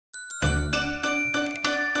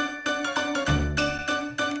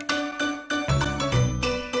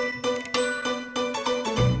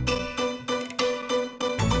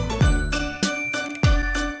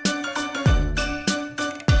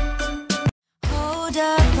Hold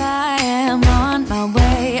up, I am on my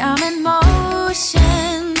way, I'm in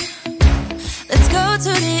motion. Let's go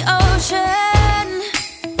to the ocean.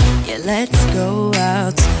 Yeah, let's go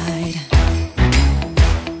outside.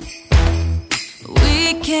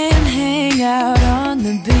 We can hang out on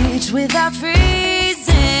the beach without freezing.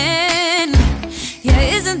 Yeah,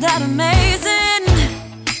 isn't that amazing?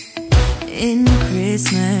 In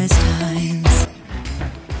Christmas times.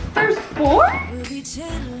 There's 4? We'll be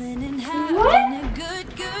chilling and having a good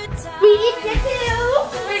time. We eat it too.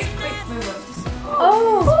 Wait,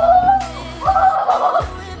 oh.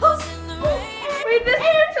 Wait, this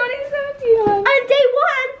is 2017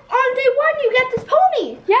 one. On day one, you get this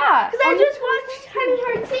pony. Yeah. Because I just watched Honey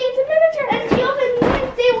Heart Scenes in Miniature and she opened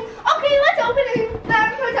day one. Okay, let's open it.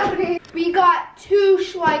 Let's open it. We got 2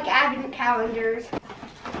 Schleich advent calendars.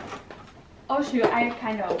 Oh shoot, I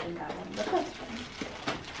kind of opened that one, but that's fine.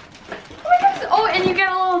 Oh my goodness. Oh, and you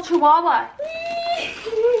get a little chihuahua.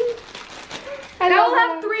 And I'll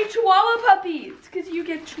have 3 chihuahua puppies, because you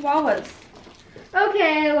get chihuahuas.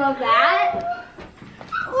 Okay, I love that.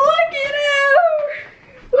 Look at her!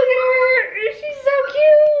 Look at her. She's so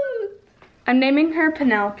cute. I'm naming her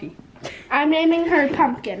Penelope. I'm naming her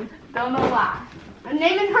Pumpkin. Don't know why. I'm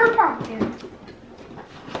naming her Pumpkin.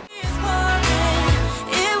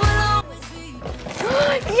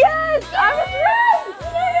 Yes! I was right!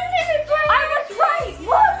 I was right!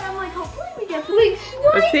 Look! I'm like, hopefully we get some.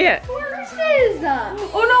 Let's see it. Horses.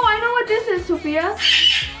 Oh no, I know what this is, Sophia.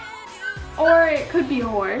 Or it could be a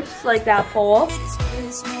horse, like that foal.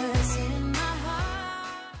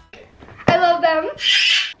 I love them.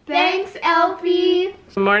 Thanks, Elfie.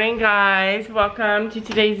 Good morning, guys. Welcome to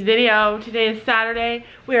today's video. Today is Saturday.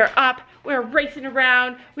 We are up. We're racing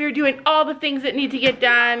around. We are doing all the things that need to get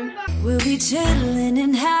done. We'll be chilling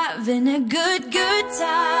and having a good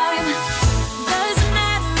time. Doesn't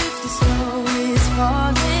matter if the snow is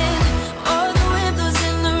falling or the wind blows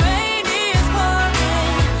and the rain is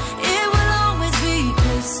pouring. It will always be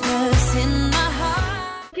Christmas in my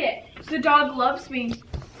heart. Okay, the dog loves me.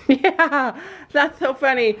 Yeah, that's so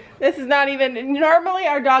funny. This is not even, normally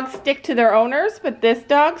our dogs stick to their owners, but this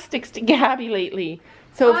dog sticks to Gabby lately.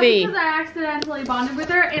 Sophie. Because I accidentally bonded with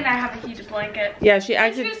her and I have a heated blanket. Yeah, She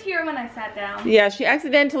was here when I sat down. Yeah, she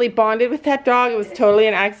accidentally bonded with that dog. It was totally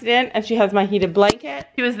an accident, and she has my heated blanket.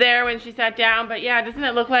 She was there when she sat down, but yeah, doesn't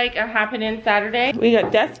it look like a happening Saturday? We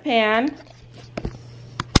got dustpan.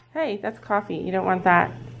 Hey, that's coffee. You don't want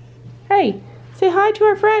that. Hey, say hi to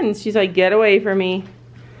our friends. She's like, get away from me.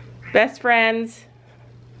 Best friends.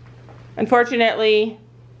 Unfortunately,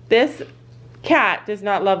 this cat does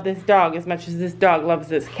not love this dog as much as this dog loves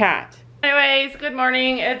this cat. Anyways, good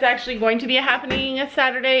morning. It's actually going to be a happening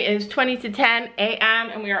Saturday. It is 20 to 10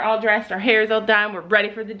 a.m. and we are all dressed. Our hair is all done. We're ready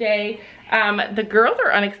for the day. The girls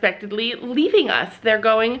are unexpectedly leaving us. They're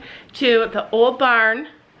going to the old barn.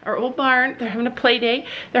 Our old barn. They're having a play day.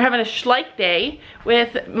 They're having a Schleich day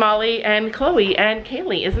with Molly and Chloe and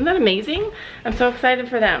Kaylee. Isn't that amazing? I'm so excited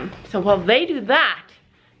for them. So while they do that,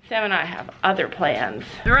 Sam and I have other plans.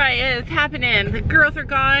 Right, it's happening. The girls are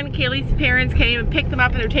gone. Kaylee's parents came and picked them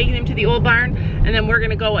up and they're taking them to the old barn. And then we're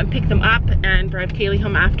gonna go and pick them up and drive Kaylee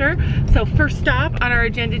home after. So first stop on our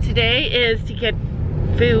agenda today is to get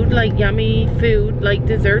food, like yummy food, like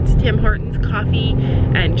desserts, Tim Hortons, coffee,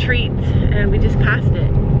 and treats. And we just passed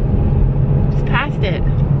it. Just passed it.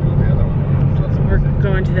 We're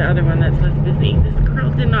going to the other one that's less busy. This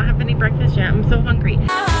girl did not have any breakfast yet. I'm so hungry.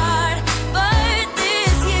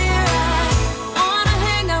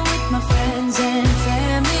 My friends and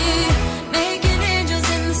family, making angels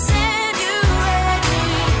in the sand, you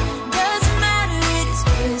ready? Doesn't matter, it is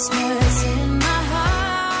Christmas in my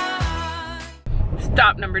heart.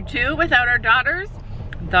 Stop number 2 without our daughters,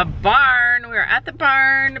 the barn. We're at the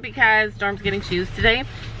barn because Storm's getting shoes today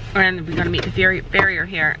and we're gonna meet the farrier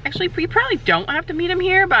here. Actually, we probably don't have to meet him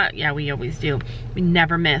here, but yeah, we always do. We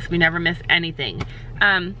never miss anything.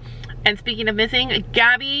 And speaking of missing,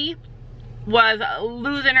 Gabby was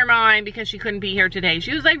losing her mind because she couldn't be here today.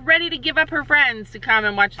 She was like ready to give up her friends to come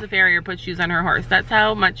and watch the farrier put shoes on her horse. That's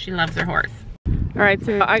how much she loves her horse. All right,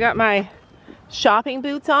 so I got my shopping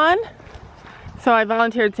boots on. So I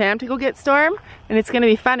volunteered Sam to go get Storm, and it's gonna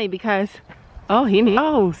be funny because, oh, he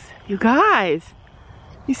knows. You guys,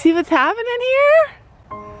 you see what's happening here?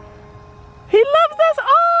 He loves us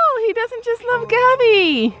all. He doesn't just love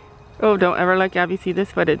Gabby. Oh, don't ever let Gabby see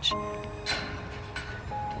this footage.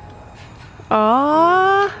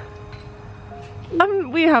 Aww,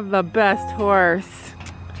 we have the best horse.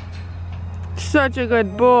 Such a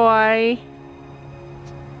good boy.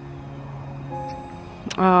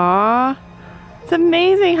 Aww, it's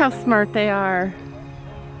amazing how smart they are.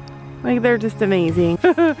 Like, they're just amazing.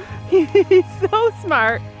 He's so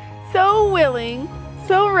smart, so willing,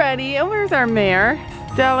 so ready. And where's our mare?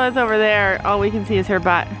 Stella's over there. All we can see is her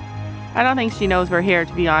butt. I don't think she knows we're here,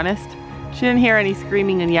 to be honest. She didn't hear any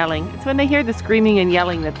screaming and yelling. It's when they hear the screaming and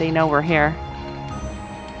yelling that they know we're here.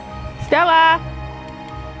 Stella!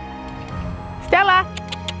 Stella!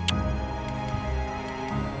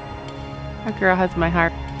 That girl has my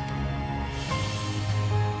heart.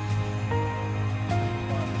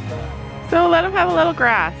 So let him have a little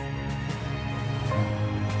grass.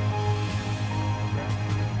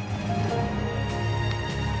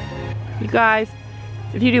 You guys,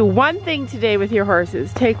 if you do one thing today with your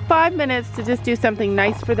horses, take 5 minutes to just do something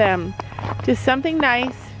nice for them. Just something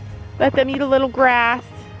nice. Let them eat a little grass.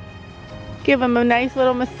 Give him a nice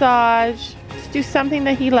little massage. Just do something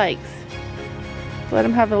that he likes. Let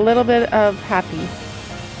him have a little bit of happy.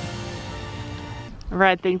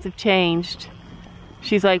 Right, things have changed.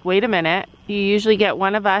 She's like, wait a minute. You usually get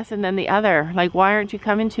one of us and then the other. Like, why aren't you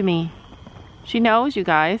coming to me? She knows, you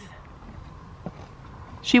guys.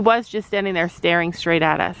 She was just standing there staring straight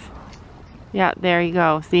at us. Yeah, there you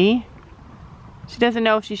go. See? She doesn't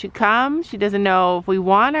know if she should come. She doesn't know if we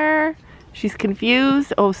want her. She's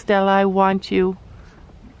confused. Oh, Stella, I want you.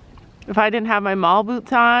 If I didn't have my mall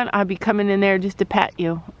boots on, I'd be coming in there just to pet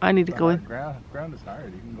you. I need to go in. Ground is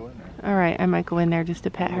hard. You can go in there. All right, I might go in there just to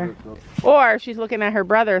pet her. Or she's looking at her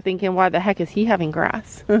brother thinking, why the heck is he having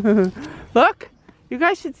grass? Look, you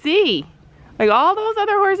guys should see. Like, all those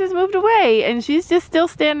other horses moved away and she's just still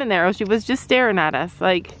standing there. Oh, she was just staring at us.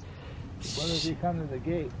 Like, what if you come to the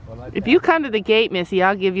gate? If you come to the gate, Missy,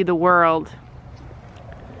 I'll give you the world.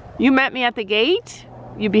 You met me at the gate,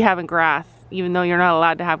 you'd be having grass, even though you're not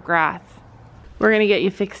allowed to have grass. We're gonna get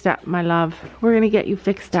you fixed up, my love. We're gonna get you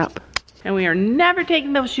fixed up. And we are never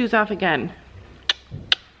taking those shoes off again.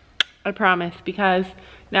 I promise, because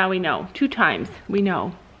now we know. 2 times, we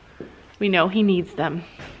know. We know he needs them.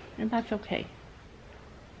 And that's okay.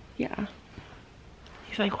 Yeah.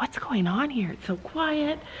 He's like, what's going on here? It's so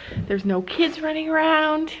quiet. There's no kids running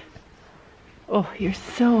around. Oh, you're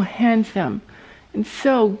so handsome and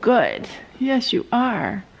so good. Yes, you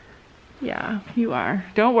are. Yeah, you are.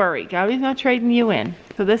 Don't worry, Gabby's not trading you in.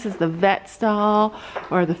 So this is the vet stall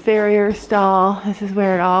or the farrier stall. This is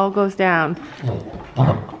where it all goes down.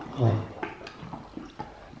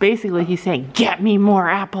 Basically, he's saying, get me more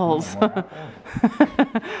apples.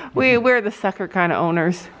 We're the sucker kind of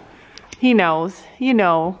owners. He knows, you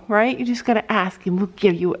know, right? You just gotta ask him, we'll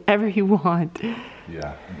give you whatever you want.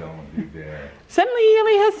 Yeah, don't you dare. Suddenly he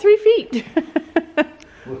only has 3 feet.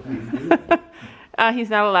 What do you do? He's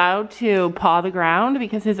not allowed to paw the ground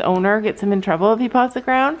because his owner gets him in trouble if he paws the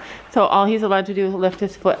ground. So all he's allowed to do is lift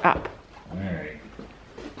his foot up. Alright.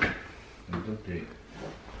 It's okay.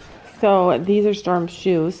 So these are Storm's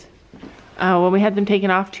shoes. When we had them taken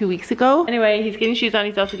off 2 weeks ago. Anyway, he's getting shoes on.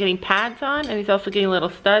 He's also getting pads on. And he's also getting little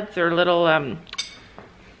studs or little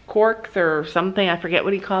corks or something. I forget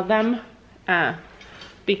what he called them.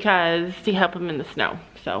 Because to help him in the snow.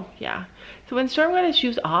 So, yeah. So when Storm got his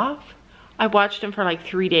shoes off, I watched him for like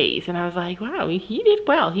 3 days. And I was like, wow, he did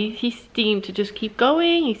well. He seemed to just keep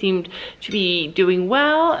going. He seemed to be doing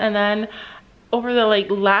well. And then over the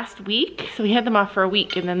last week, so we had them off for a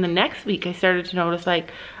week. And then the next week, I started to notice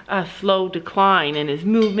like a slow decline in his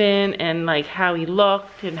movement and like how he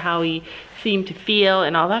looked and how he seemed to feel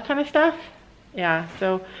and all that kind of stuff. Yeah,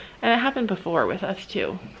 so, and it happened before with us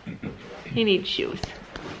too. He needs shoes.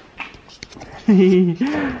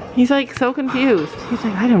 He's like so confused. He's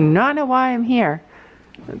like, I do not know why I'm here.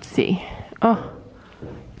 Let's see. Oh,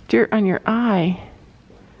 dirt on your eye.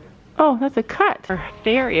 Oh, that's a cut. Our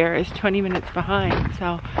farrier is 20 minutes behind,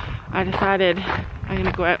 so I decided I'm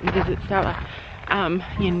gonna go out and visit Stella.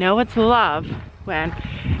 You know it's love when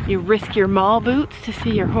you risk your mall boots to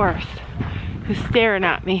see your horse who's staring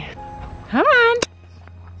at me. Come on.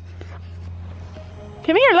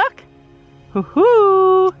 Come here, look.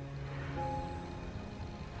 Hoo-hoo.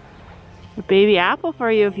 A baby apple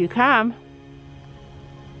for you if you come.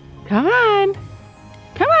 Come on.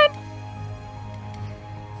 Come on.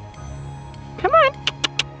 Come on.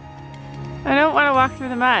 I don't want to walk through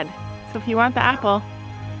the mud. So if you want the apple,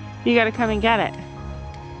 you gotta come and get it.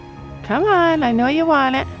 Come on, I know you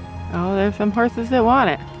want it. Oh, there's some horses that want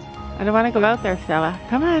it. I don't want to go out there, Stella.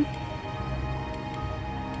 Come on.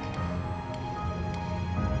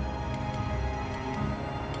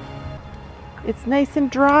 It's nice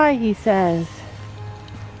and dry, he says.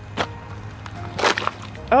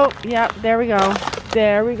 Oh, yeah, there we go.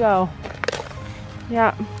 There we go.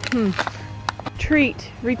 Yeah.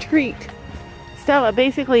 Retreat. Stella,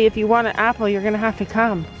 basically, if you want an apple, you're gonna have to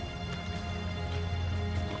come.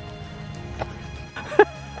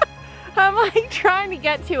 I'm like trying to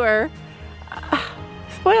get to her.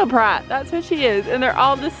 Spoiled brat, that's what she is. And they're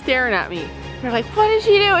all just staring at me. They're like, what is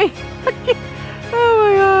she doing? Oh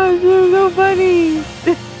my gosh, they're so funny.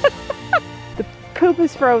 The poop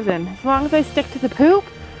is frozen. As long as I stick to the poop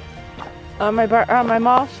on my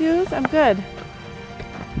mall shoes, I'm good.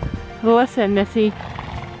 Listen, Missy.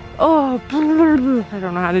 Oh, I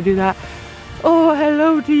don't know how to do that. Oh,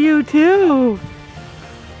 hello to you too.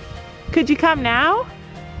 Could you come now?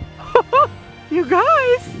 You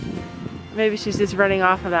guys. Maybe she's just running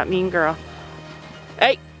off of that mean girl.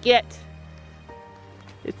 Hey, get.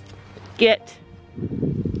 Get.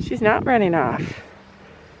 She's not running off.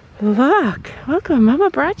 Look, welcome, Mama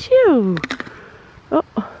brought you. Oh,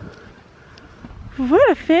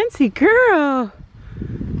 what a fancy girl.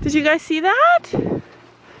 Did you guys see that?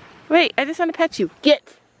 Wait, I just want to pet you.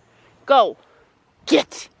 Get. Go.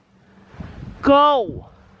 Get. Go.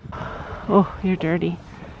 Oh, you're dirty.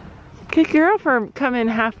 Good girl for coming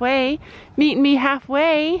halfway, meeting me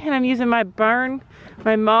halfway, and I'm using my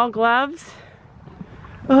mall gloves.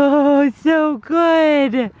 Oh, it's so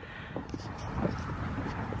good.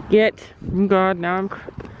 Get. Oh God, now I'm...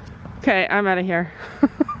 Okay, I'm out of here.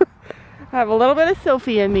 I have a little bit of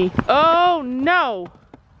Sophie in me. Oh, no.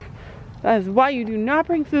 That is why you do not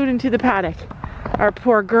bring food into the paddock. Our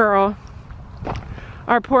poor girl,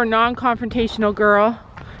 our poor non-confrontational girl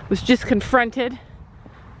was just confronted.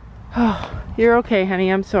 Oh, you're okay, honey.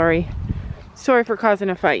 I'm sorry. Sorry for causing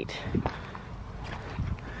a fight.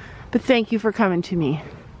 But thank you for coming to me.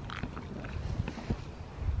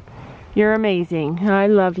 You're amazing. I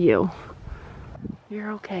love you.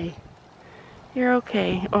 You're okay. You're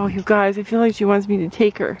okay. Oh, you guys, I feel like she wants me to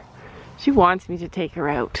take her. She wants me to take her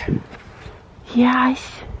out. Yes.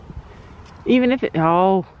 Even if it...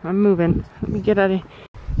 Oh, I'm moving. Let me get out of...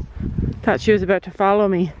 Thought she was about to follow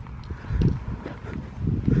me.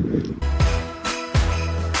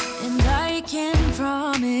 And I can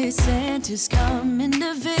promise Santa's coming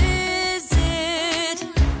to visit.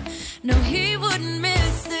 No, he wouldn't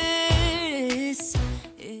miss this.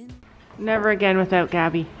 Never again without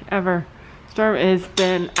Gabby. Ever. Storm has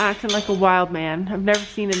been acting like a wild man. I've never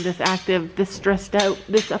seen him this active, this stressed out,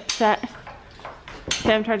 this upset.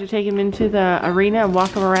 Sam tried to take him into the arena and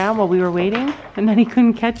walk him around while we were waiting, and then he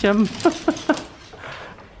couldn't catch him.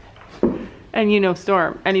 And you know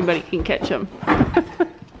Storm, anybody can catch him.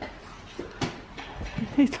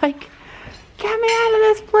 He's like, get me out of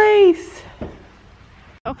this place.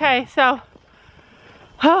 Okay, so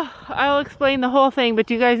I'll explain the whole thing, but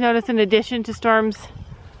do you guys notice in addition to Storm's,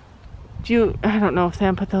 I don't know if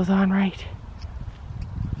Sam put those on right.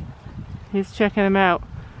 He's checking them out.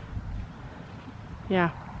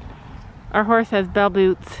 Yeah. Our horse has bell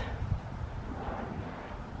boots.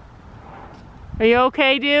 Are you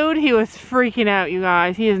okay, dude? He was freaking out, you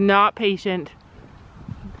guys. He is not patient.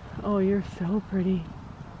 Oh, you're so pretty.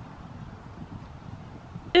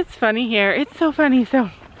 It's funny here. It's so funny. So,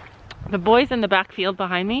 the boys in the back field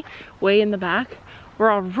behind me, way in the back, we're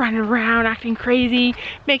all running around, acting crazy,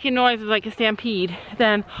 making noises like a stampede.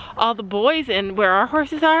 Then all the boys in where our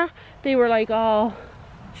horses are, they were like all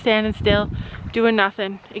standing still, doing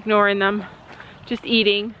nothing, ignoring them, just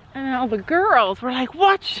eating. And then all the girls were like,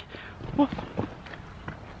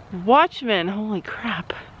 watchmen, holy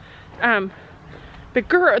crap.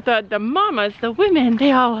 The mamas, the women,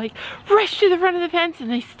 they all like rush to the front of the fence and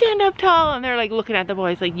they stand up tall and they're like looking at the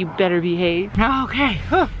boys like, you better behave. Okay,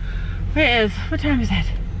 what time is it?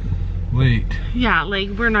 Late. Yeah, like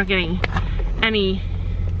we're not getting any.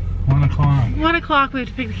 1 o'clock. 1 o'clock, we have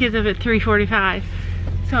to pick the kids up at 3:45.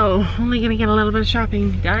 So only gonna get a little bit of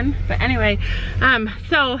shopping done. But anyway,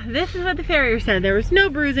 so this is what the farrier said. There was no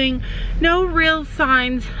bruising, no real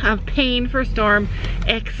signs of pain for Storm,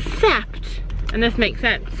 except, and this makes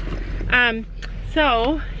sense.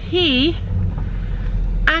 So he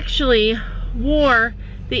actually wore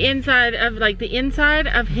the inside of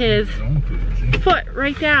his foot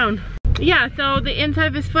right down. Yeah, so the inside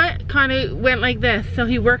of his foot kind of went like this. So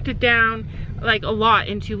he worked it down like a lot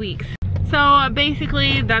in 2 weeks. So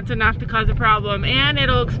basically that's enough to cause a problem, and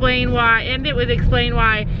it'll explain why, and it would explain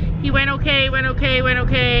why he went okay,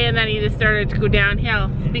 and then he just started to go downhill,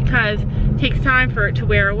 because it takes time for it to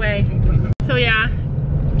wear away. So yeah,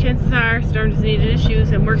 chances are Storm just needed his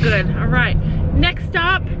shoes and we're good. All right, next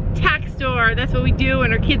stop, tack store. That's what we do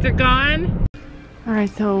when our kids are gone. All right,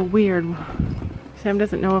 so weird. Sam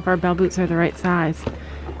doesn't know if our bell boots are the right size,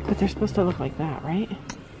 but they're supposed to look like that, right?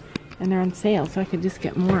 And they're on sale, so I could just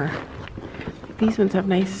get more. These ones have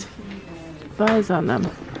nice fuzz on them.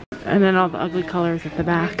 And then all the ugly colors at the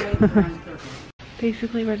back.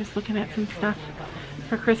 Basically, we're just looking at some stuff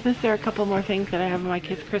for Christmas. There are a couple more things that I have on my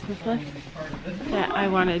kids' Christmas list that I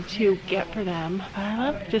wanted to get for them. But I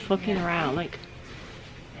love just looking around. Like,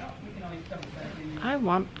 I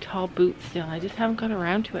want tall boots still. I just haven't got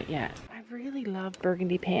around to it yet. I really love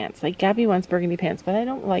burgundy pants. Like, Gabby wants burgundy pants, but I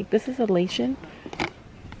don't like, this is Elation.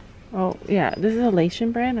 Oh, yeah, this is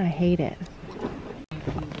Elation brand. I hate it.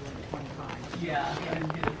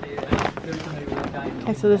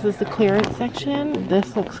 Okay, so this is the clearance section.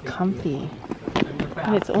 This looks comfy.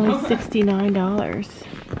 And it's only $69.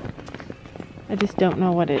 I just don't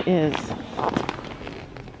know what it is.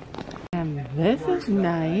 And this is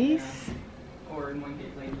nice.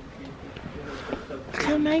 Look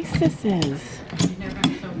how nice this is.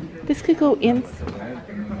 This could go in.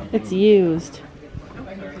 It's used.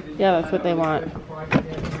 Yeah, that's what they want.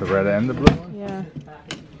 The red and the blue one? Yeah.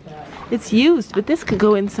 It's used, but this could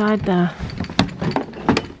go inside the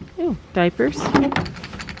diapers.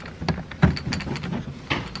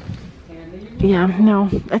 Yeah, no,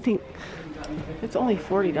 I think it's only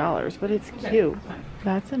 $40, but it's cute.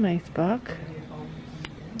 That's a nice book.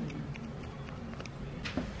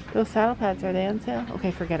 Those saddle pads, are they on sale?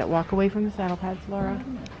 Okay, forget it. Walk away from the saddle pads, Laura.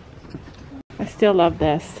 I still love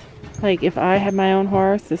this. Like, if I had my own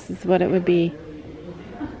horse, this is what it would be.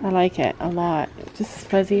 I like it a lot. It's just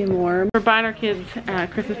fuzzy and warm. We're buying our kids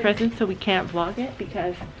Christmas presents, so we can't vlog it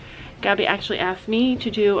because Gabby actually asked me to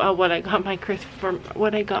do what I got my kids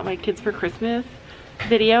for Christmas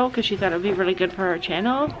video because she thought it would be really good for our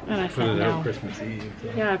channel, and I said no. Out Christmas Eve.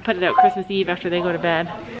 Yeah, I put it out Christmas Eve after they go to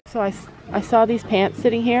bed. So I saw these pants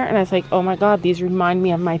sitting here, and I was like, oh my god, these remind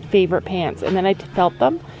me of my favorite pants. And then I felt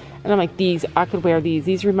them, and I'm like, these, I could wear these.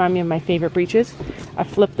 These remind me of my favorite breeches. I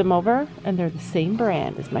flipped them over, and they're the same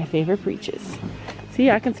brand as my favorite breeches. See,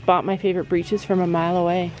 I can spot my favorite breeches from a mile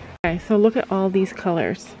away. Okay, so look at all these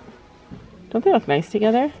colors. Don't they look nice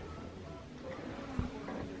together?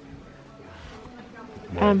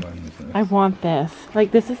 I want this.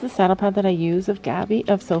 Like, this is the saddle pad that I use of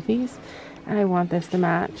Sophie's, and I want this to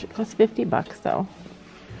match. It costs $50 though.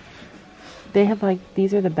 They have, like,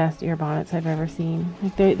 these are the best ear bonnets I've ever seen.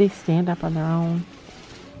 Like, they stand up on their own.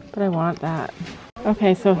 But I want that.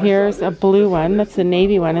 Okay, so here's a blue one. That's the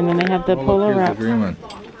navy one, and then they have the polo wrap.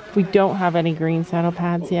 We don't have any green saddle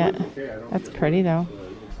pads yet. That's pretty though.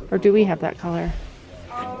 Or do we have that color?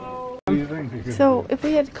 So if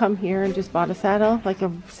we had come here and just bought a saddle, like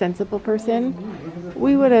a sensible person,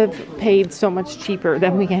 we would have paid so much cheaper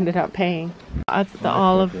than we ended up paying. That's the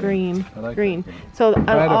olive green. Green. So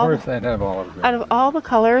out of all the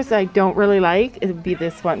colors I don't really like, it would be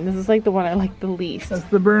this one. This is like the one I like the least. That's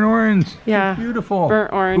the burnt orange. Yeah. It's beautiful.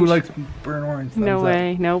 Burnt orange. Who likes burnt orange? No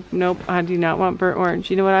way. Nope. Nope. I do not want burnt orange.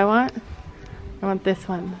 You know what I want? I want this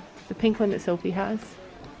one. The pink one that Sophie has.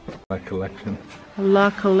 La collection. La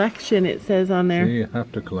collection, it says on there. See, you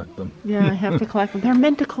have to collect them. Yeah, I have to collect them. They're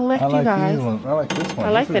meant to collect, you guys. I like this one. I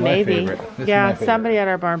like the navy. Yeah, somebody at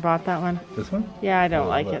our barn bought that one. This one? Yeah, I don't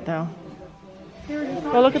like it though.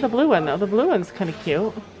 Well, look at the blue one though. The blue one's kind of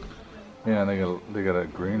cute. Yeah, they got a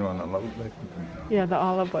green one. I love it. Yeah, the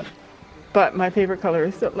olive one. But my favorite color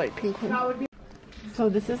is the light pink one. So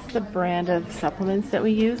this is the brand of supplements that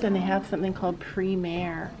we use, and they have something called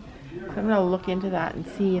Premier. So I'm gonna look into that and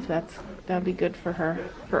see if that'd be good for her,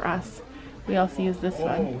 for us. We also use this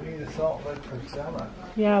one. We need a salt lick for summer.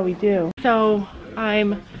 Yeah, we do. So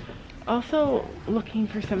I'm also looking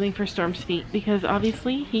for something for Storm's feet because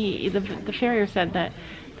obviously the farrier said that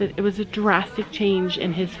it was a drastic change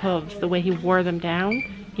in his hooves, the way he wore them down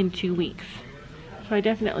in 2 weeks. So I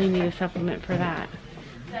definitely need a supplement for that.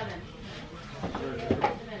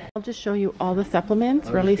 I'll just show you all the supplements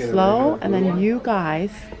really slow, and then you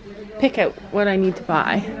guys pick out what I need to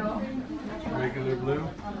buy. Regular blue?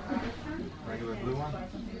 Regular blue one?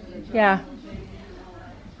 Yeah.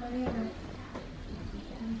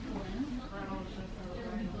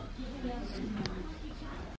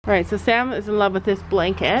 Alright, so Sam is in love with this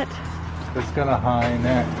blanket. It's got a high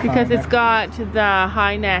neck. Because it's got the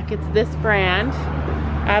high neck. It's this brand,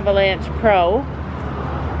 Avalanche Pro.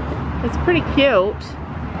 It's pretty cute.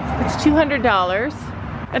 It's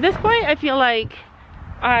 $200. At this point, I feel like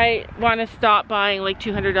I want to stop buying like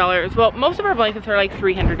 $200. Well, most of our blankets are like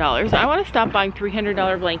 $300. I want to stop buying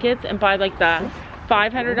 $300 blankets and buy like the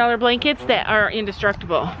 $500 blankets that are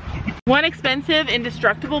indestructible. One expensive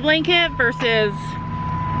indestructible blanket versus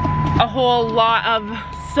a whole lot of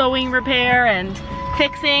sewing repair and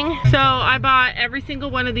fixing. So I bought every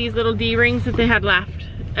single one of these little D-rings that they had left.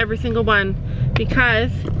 Every single one.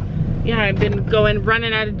 Because yeah, I've been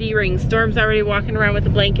running out of D-rings. Storm's already walking around with the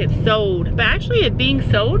blanket sewed. But actually it being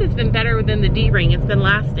sewed has been better than the D-ring. It's been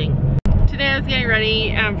lasting. today I was getting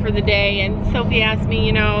ready for the day, and Sophie asked me,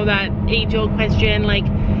 you know, that age-old question, like,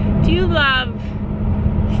 do you love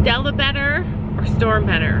Stella better or Storm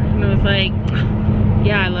better? And I was like,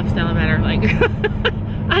 yeah, I love Stella better. Like,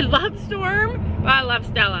 I love Storm, but I love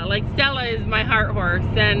Stella. Like, Stella is my heart horse,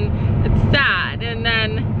 and it's sad. And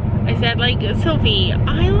then I said, like, Sophie,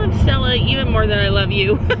 I love Stella even more than I love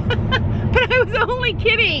you. But I was only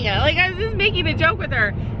kidding. Like, I was just making a joke with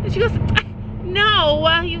her. And she goes, no,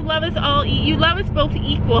 you love us all, you love us both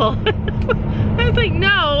equal. I was like, no,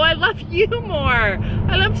 I love you more.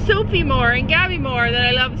 I love Sophie more and Gabby more than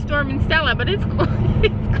I love Storm and Stella, but it's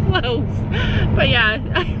close. But yeah,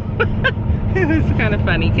 it was kind of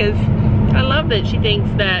funny because I love that she thinks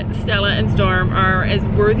that Stella and Storm are as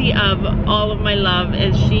worthy of all of my love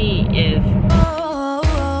as she is.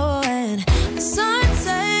 Oh, and the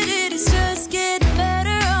sunset, it is just getting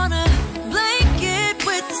better on a blanket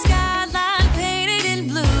with the skyline painted in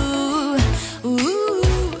blue.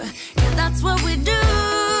 Ooh, yeah, that's what we do.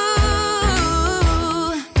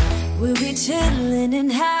 We'll be chilling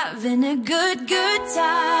and having a good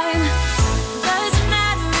time. Doesn't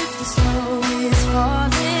matter if the snow is falling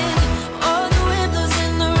or the wind blows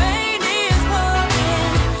and the rain is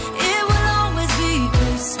pouring. It will always be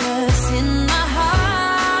Christmas in my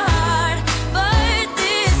heart. But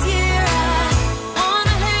this year I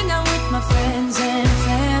wanna hang out with my friends and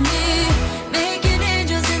family, making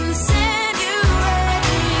angels in the sanctuary.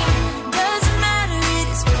 Doesn't matter, it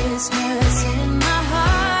is Christmas in my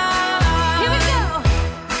heart. Here we go.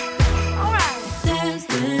 All right.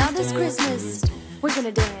 Now this Christmas, we're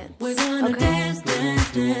gonna dance. We're gonna dance,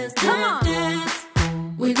 dance, dance, come on. Dance.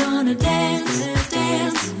 We're gonna dance,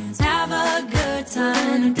 dance, have a good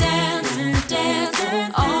time. Dance, dance,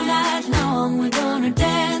 all night long. We're gonna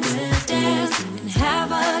dance, dance, and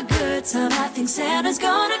have a good time. I think Santa's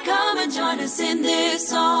gonna come and join us in this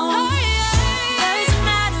song. Doesn't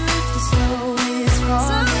matter if the snow is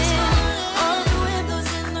falling or the wind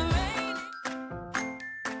blows in the rain.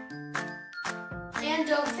 And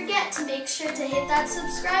don't forget to make sure to hit that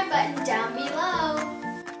subscribe button down below.